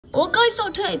Well guys, so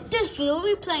today this video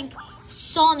we'll be playing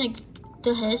Sonic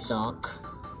the Hedgehog.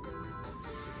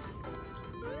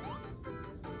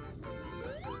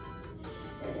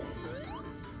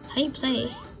 How you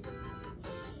play?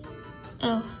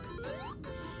 Oh.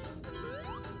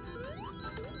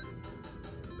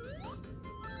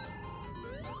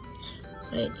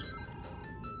 Wait.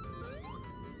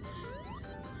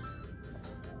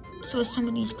 So some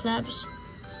of these claps.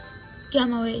 Get out of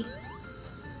my way.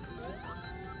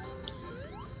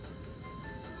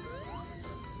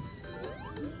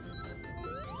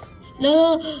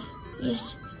 No.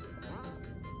 Yes.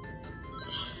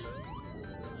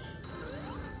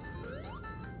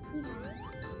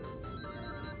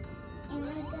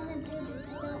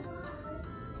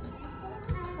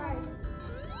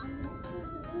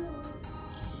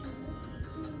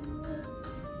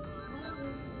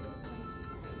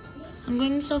 I'm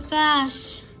going so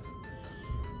fast.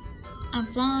 I'm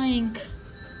flying.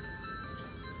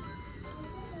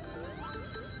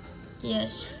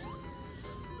 Yes.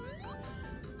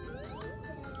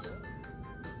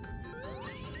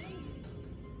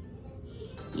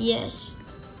 Yes.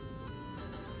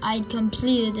 I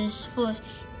completed this first.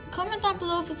 Comment down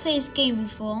below if you played this game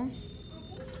before.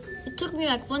 It took me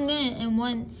like 1 minute and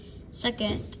 1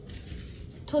 second.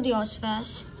 Told you I was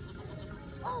fast.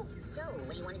 Oh, so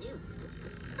what do you want to do?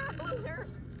 Loser.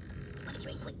 Want to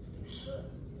trade for?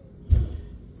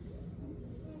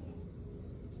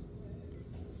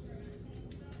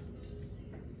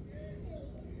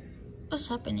 What's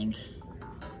happening?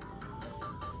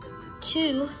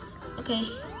 2. Okay.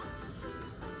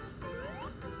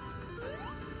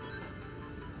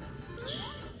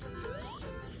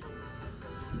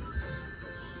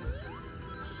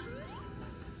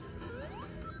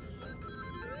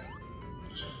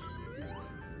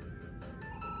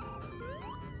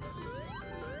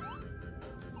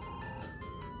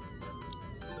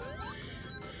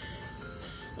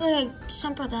 Okay,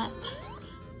 jump at that.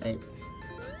 Wait.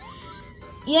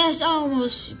 Yes,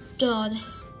 almost. God.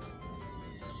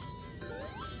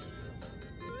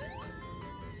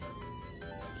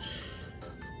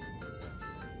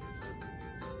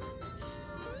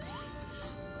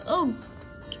 Oh,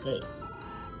 wait.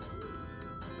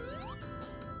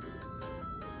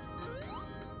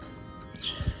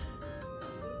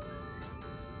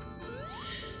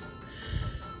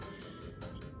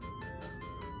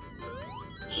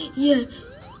 Yeah.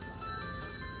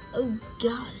 Oh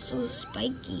God, so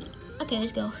spiky. Okay,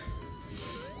 let's go.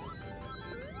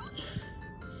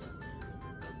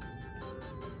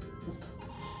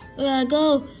 We gotta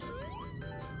go.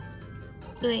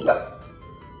 Wait.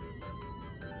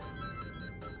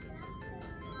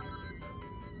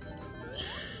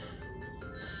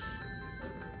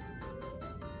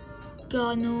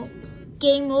 God, no.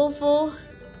 Game over.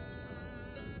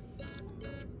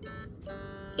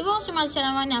 If you're watching my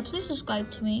channel right now, please subscribe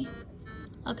to me.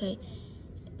 Okay.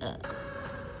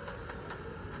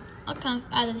 I can't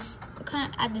add this. I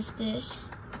can't add this.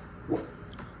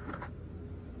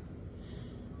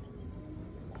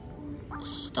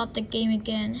 Start the game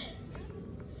again.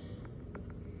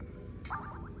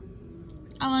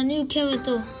 I want a new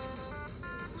character.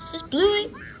 Is this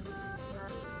Bluey?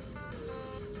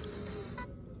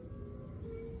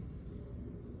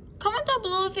 Comment down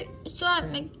below if you so I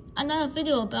make another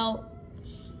video about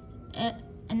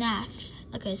FNAF.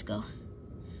 Okay, let's go.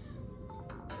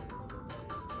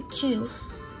 2.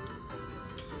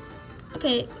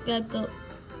 Okay, gotta go.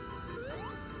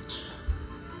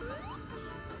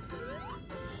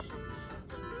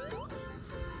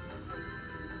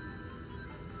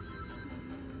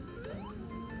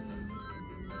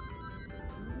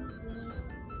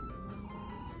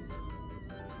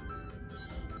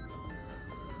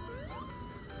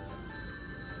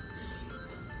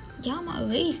 Get out of my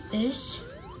way, fish.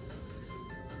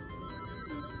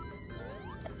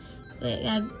 Wait,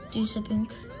 I gotta do something.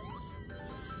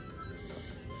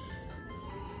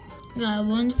 Gotta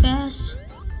run fast.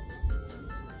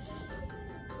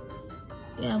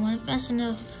 Yeah, run fast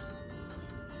enough.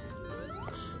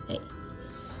 Wait.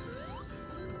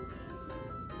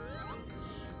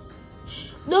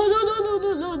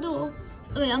 No.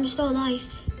 Wait, I'm still alive.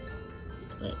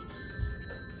 Wait.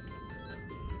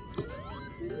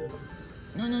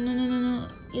 No.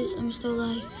 Yes, I'm still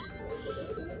alive.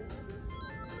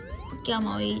 Get out of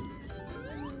my way.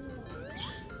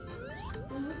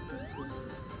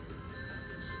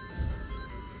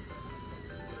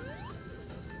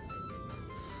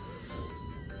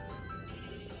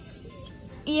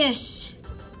 Yes.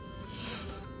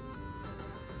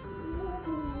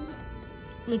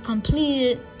 We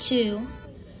completed 2.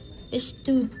 Let's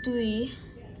do 3.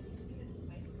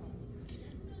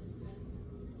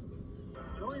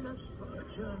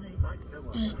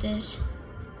 What's this?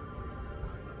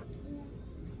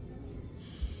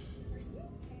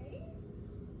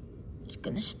 It's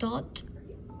gonna start.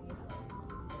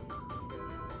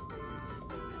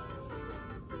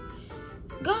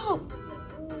 Go!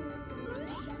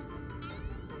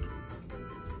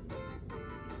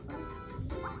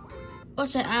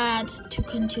 Also add to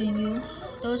continue.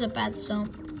 That was a bad song.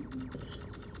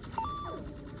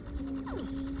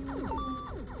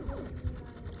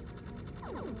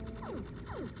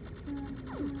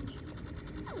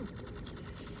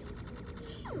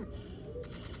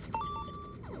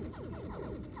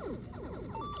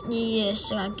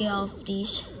 Yes, I gotta get off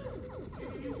these.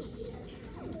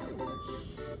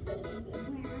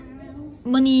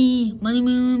 Money, money,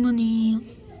 money, money.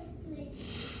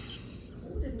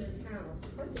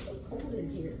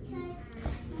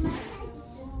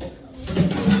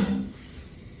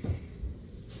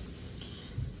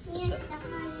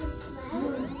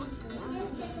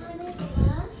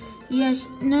 Yes,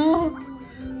 no.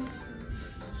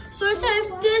 So let's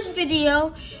end this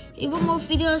video. Even more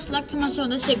videos, like to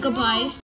myself and say goodbye.